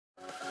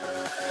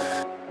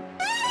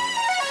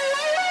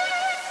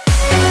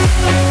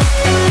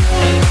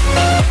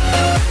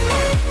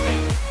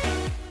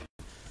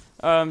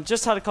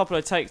Just had a couple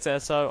of takes there,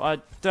 so I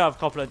do have a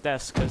couple of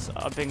deaths because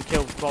I've been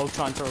killed while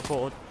trying to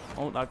record.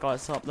 Oh, that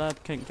guy's up there.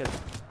 Couldn't get.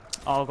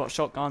 Oh, I got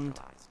shotgunned.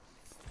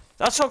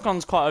 That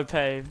shotgun's quite OP.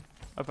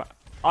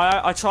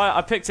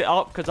 I picked it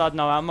up because I had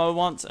no ammo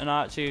once, and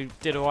I actually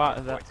did alright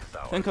with it.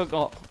 I think I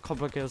got a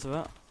couple of kills with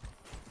it.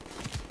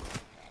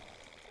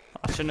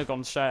 I shouldn't have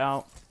gone straight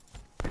out.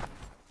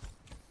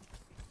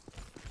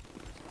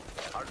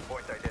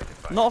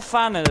 Not a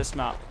fan of this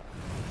map.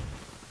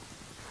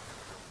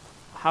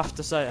 I have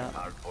to say it.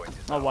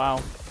 Oh wow,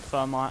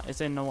 thermite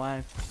is in the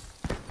way.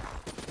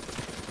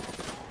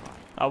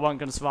 I wasn't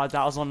going to survive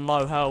that. I was on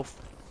low health.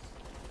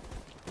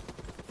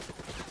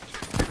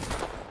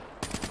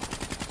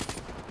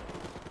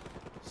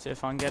 See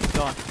if I can get the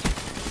guy.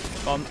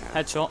 Come on,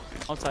 headshot.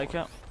 I'll take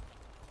it.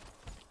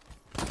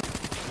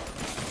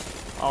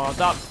 Oh,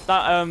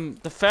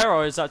 the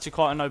Pharaoh is actually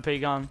quite an OP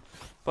gun,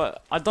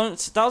 but I don't.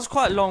 That was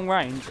quite long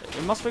range.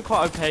 It must be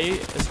quite OP,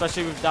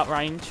 especially with that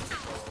range.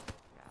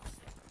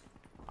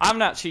 I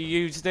haven't actually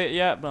used it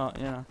yet, but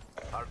you know,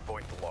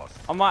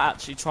 I might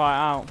actually try it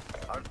out.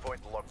 Hardpoint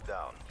locked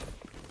down.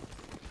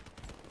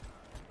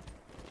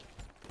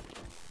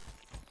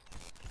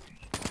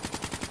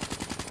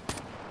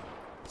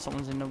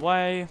 Someone's in the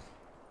way.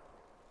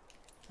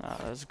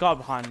 There's a guy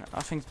behind it.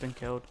 I think he's been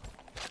killed.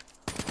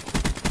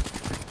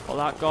 Got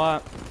that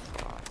guy.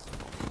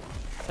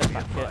 Take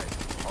back here.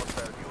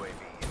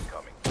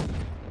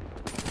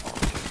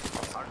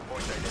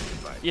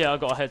 Yeah, I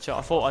got a headshot.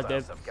 I thought I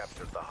did.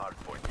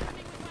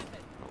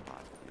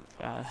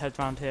 Yeah, head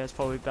round here is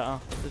probably better.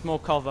 There's more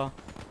cover.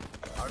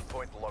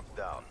 Hardpoint locked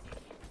down.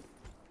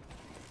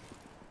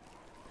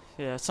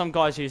 Yeah, some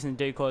guys using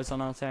decoys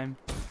on our team.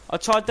 I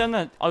tried them,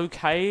 they're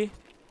okay.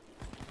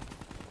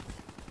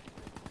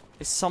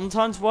 It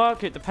sometimes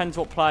work. It depends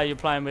what player you're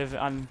playing with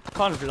and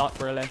kind of luck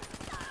really.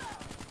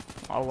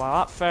 Oh wow,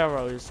 that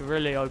Pharaoh is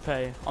really OP.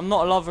 I'm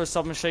not a lover of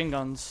submachine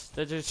guns.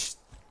 They're just...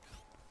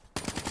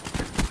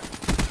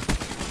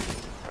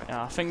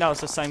 Yeah, I think that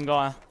was the same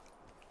guy.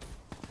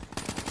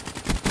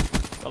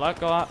 Got that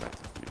guy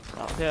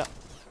up here.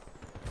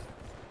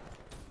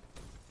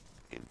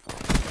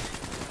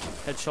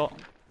 Headshot.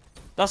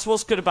 That's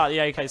what's good about the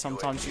AK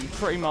sometimes. You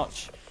pretty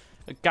much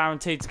are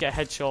guaranteed to get a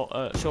headshot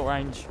at short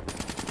range.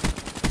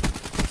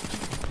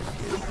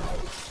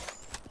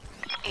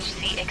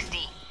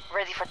 HCXD,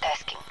 ready for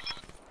tasking.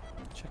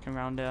 Checking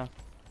around here.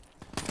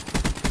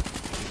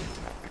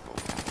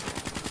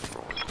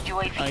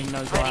 UAV, Oh, he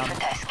knows ready where I for am.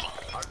 tasking.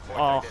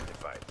 Oh.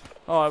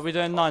 Alright, we're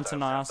doing 9 to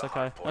 9, that's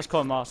okay. Let's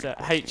call him after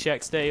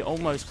HXD,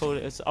 almost called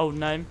it its old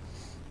name.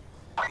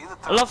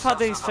 I love how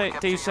these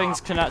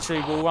things can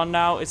actually wall run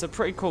now. It's a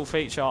pretty cool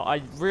feature.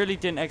 I really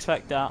didn't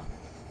expect that.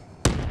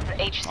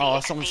 Oh,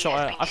 someone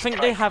shot it. I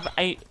think they have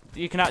 8.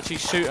 You can actually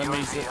shoot them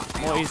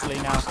more easily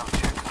now.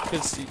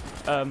 Because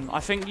I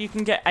think you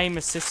can get aim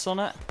assists on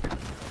it.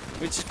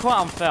 Which is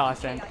quite unfair, I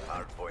think.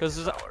 Because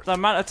the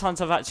amount of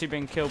times I've actually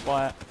been killed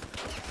by it.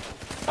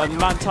 And the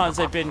amount of times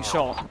they've been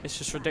shot. It's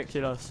just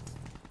ridiculous.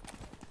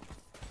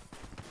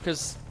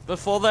 Because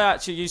before they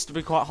actually used to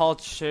be quite hard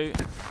to shoot.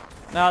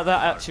 Now they're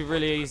actually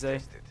really easy.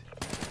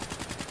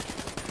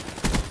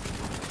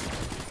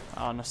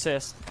 Oh, an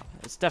assist.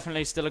 It's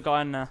definitely still a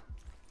guy in there.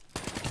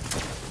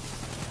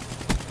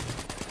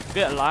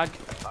 Bit of lag.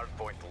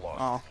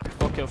 Oh,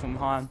 got killed from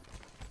behind.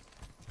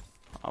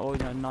 Oh, you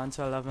know, 9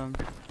 to 11.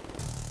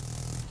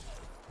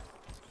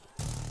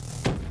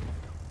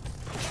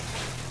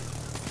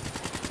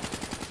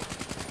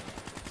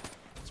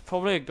 It's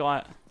probably a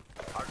guy.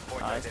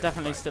 Oh, it's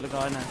definitely still a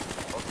guy in there.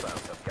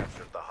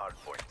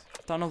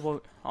 Don't know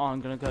what. Oh, I'm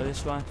gonna go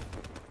this way.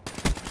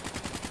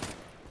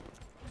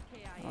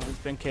 Oh, he's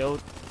been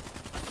killed.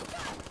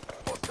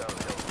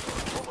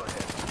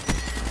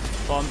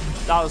 Bomb.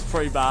 That was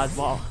pretty bad,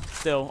 but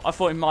still, I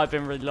thought he might have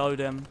been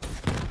reloading.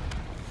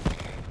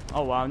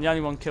 Oh wow, I'm the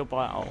only one killed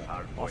by it. Oh,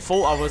 I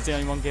thought I was the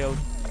only one killed.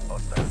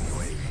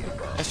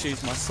 Let's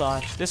use my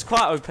sight. This is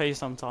quite OP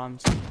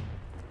sometimes.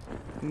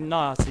 You know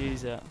how to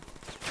use it.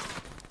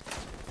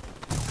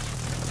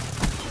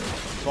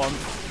 Bomb.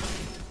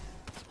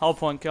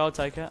 Hardpoint kill, I'll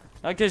take it.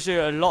 That gives you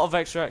a lot of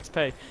extra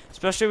XP,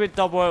 especially with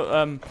double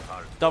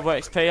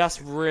XP.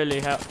 That's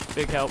really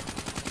big help.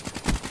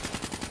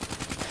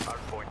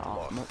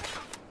 Oh,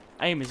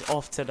 aim is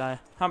off today.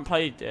 Haven't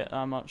played it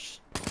that much.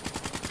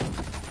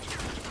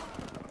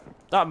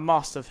 That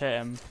must have hit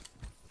him.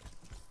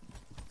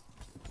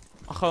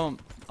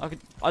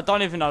 I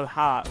don't even know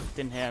how it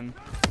didn't hit him.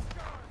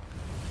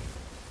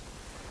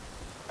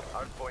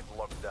 Hardpoint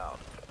locked down.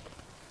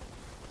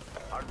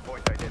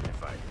 Hardpoint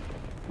identified.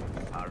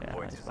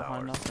 Hardpoint is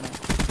behind ours. us,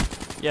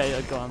 isn't it?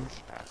 Yeah, go on.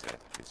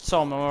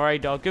 So I'm on my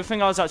radar. Good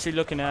thing I was actually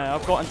looking at it.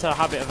 I've got into a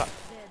habit of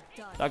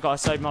that guy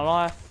saved my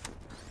life.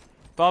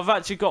 But I've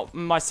actually got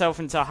myself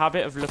into a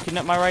habit of looking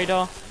at my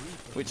radar,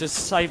 which has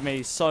saved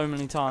me so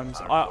many times.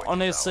 I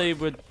honestly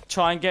would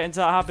try and get into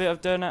that habit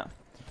of doing it,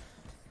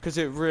 because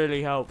it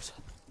really helps.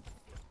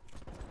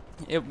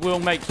 It will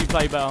make you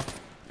play better.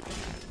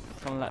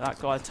 Can't let that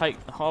guy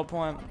take the hard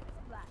point.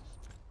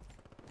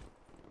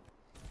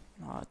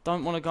 I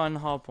don't want to go in the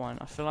hard point.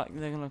 I feel like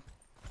they're gonna.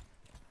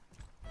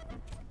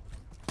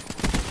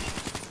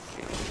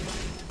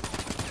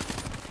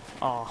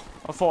 Oh,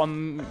 I thought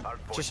I'm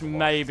just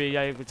maybe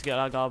able to get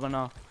that guy, but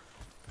no.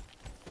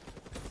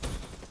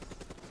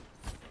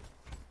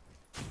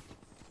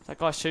 That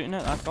guy shooting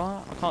at that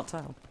guy? I can't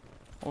tell.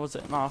 Or was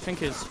it? No, I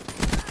think it's.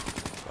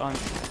 I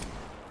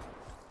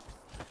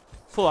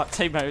thought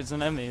that teammate was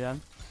an enemy then.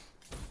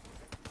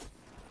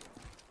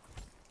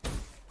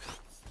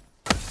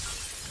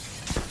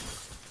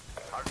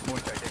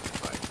 Hardpoint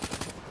identified.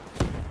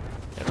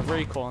 Get a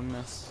recall on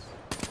this.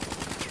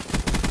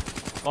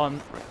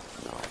 On.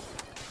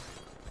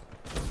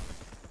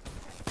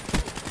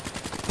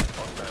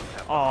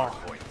 Oh.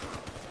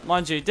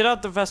 Mind you, did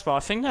have the Vespa. I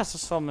think that's a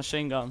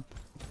submachine gun.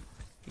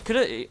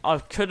 I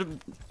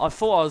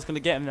thought I was gonna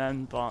get him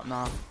then, but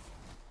nah.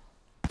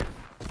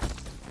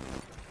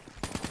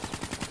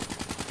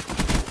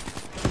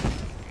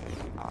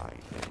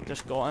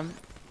 Just got him.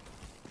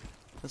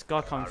 This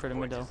guy coming through the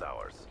middle.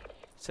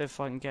 See if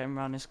I can get him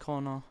around this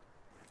corner.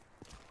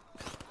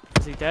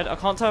 Is he dead? I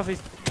can't tell if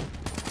he's.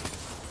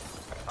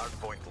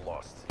 Hardpoint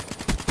lost.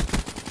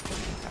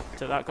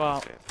 Took that guy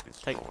out.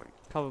 Take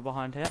cover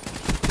behind here.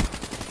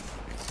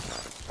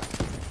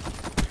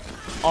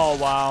 Oh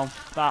wow,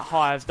 that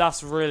hive,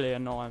 that's really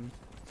annoying.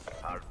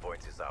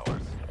 Hardpoint is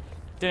ours.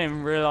 Didn't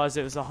even realise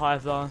it was a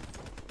hive though.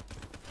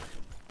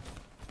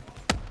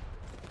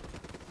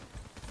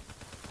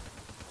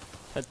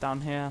 Head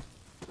down here.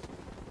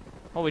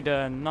 What are we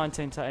doing?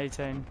 19 to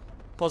 18.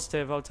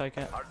 Positive, I'll take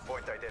it.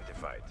 Hardpoint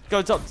identified.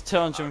 Goes up to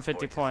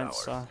 250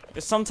 points, so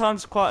it's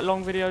sometimes quite a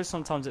long video,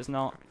 sometimes it's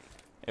not.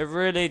 It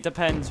really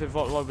depends with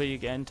what lobby you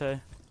get into.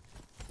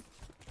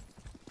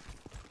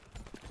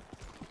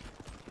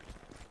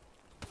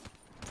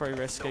 Pretty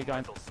risky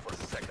going.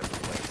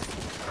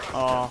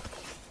 Oh.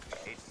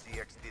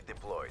 HCXD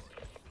deployed.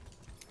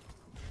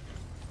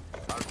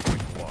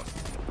 Hardpoint lost.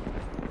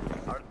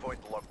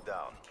 Hardpoint locked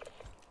down.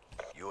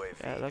 UAV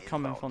Yeah, they're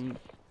coming inbound. from.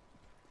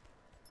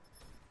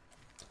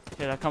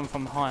 Yeah, they're coming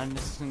from behind.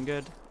 This isn't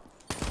good.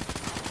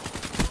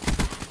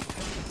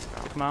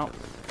 Come out.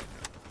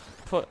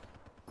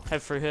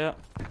 Head through here.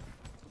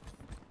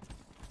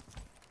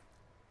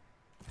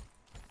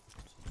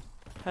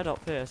 Head up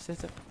here.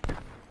 Sit it.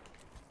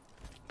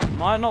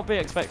 Might not be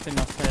expecting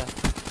us here.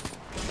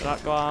 Get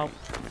that guy out.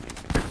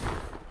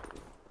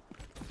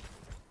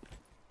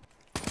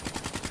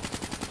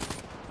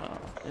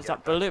 Is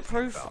that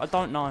bulletproof? I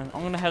don't know. I'm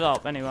gonna head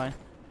up anyway.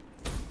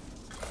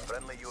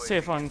 See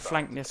if I can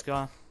flank this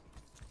guy.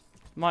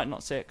 Might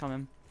not see it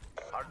coming.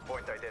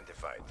 Hardpoint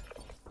identified.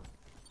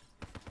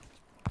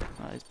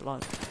 Oh, he's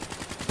blood.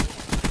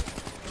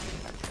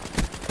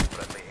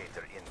 Friendly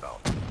hater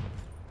inbound.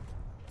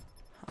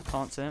 I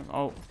can't see him.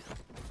 Oh.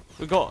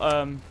 We got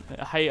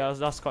a hater,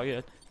 that's quite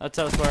good. That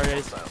tells us where he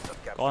is.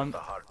 Go on,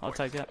 I'll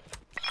take it.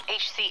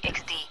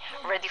 HCXD,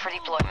 ready for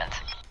deployment.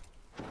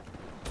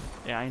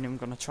 Yeah, I ain't even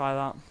gonna try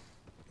that.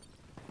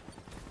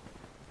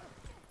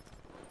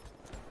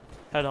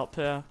 Head up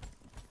here.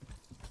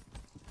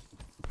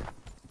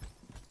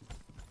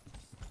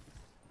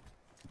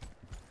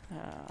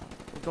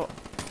 We got.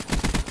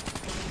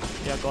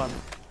 Yeah, go on.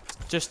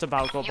 Just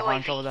about got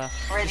behind over there.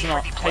 It's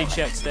not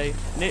HXD.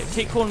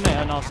 Keep calling it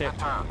and I'll see it.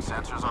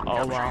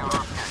 Oh wow.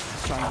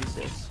 Let's try and use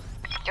this.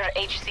 Your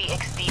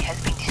HCXD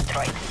has been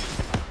destroyed.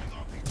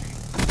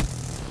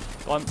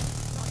 Go on.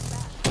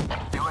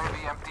 UAV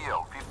MTO,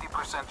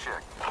 50%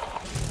 check.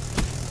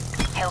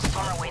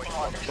 Hellstorm awaiting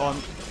orders. Go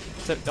on.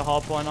 Took the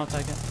hard point, I'll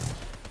take it.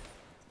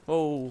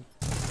 Oh.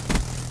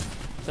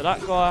 So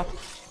that guy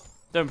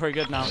doing pretty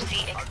good now.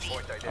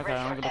 HCXD, Okay,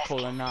 I'm gonna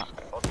call in that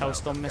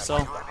Hellstorm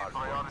missile.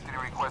 Priority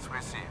request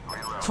received.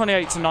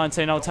 28 to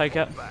 19, I'll take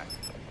it.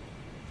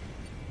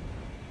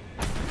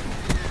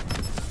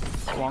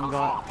 One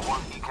guy.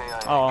 One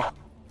EKI. Oh.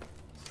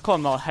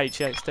 Come on,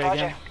 HXD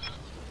again.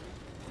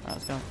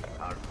 Let's go.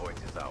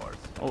 Hardpoint is ours.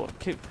 Oh,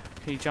 can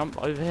you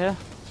jump over here?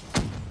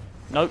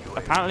 Nope,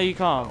 apparently you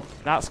can't.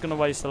 That's gonna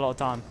waste a lot of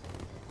time.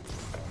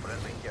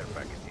 Friendly care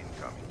package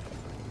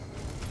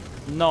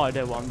incoming. No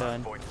idea what I'm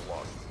doing. Point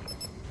lost.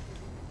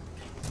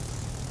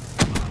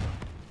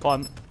 Go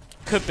on.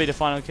 Could be the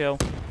final kill.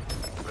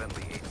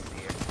 Friendly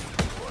HCXD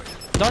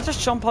deployed. Did I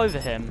just jump over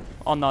him?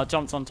 Oh no, I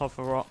jumped on top of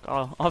a rock.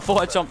 Oh, I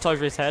thought I jumped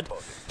over his head.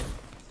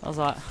 I was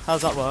like,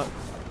 how's that work?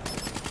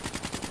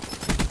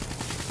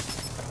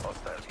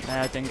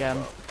 Yeah, I didn't get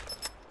him.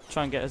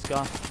 Try and get this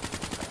guy.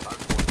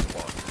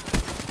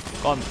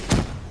 Gone.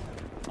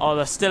 Oh,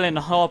 they're still in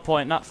the hard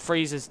point. That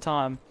freezes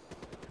time.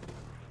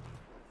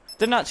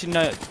 Didn't actually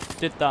know it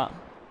did that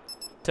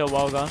till a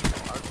while ago.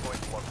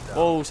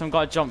 Oh, some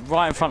guy jumped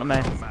right in front of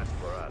me.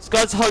 So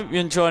guys, hope you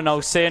enjoyed and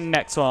I'll see you in the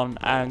next one.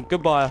 And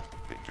goodbye.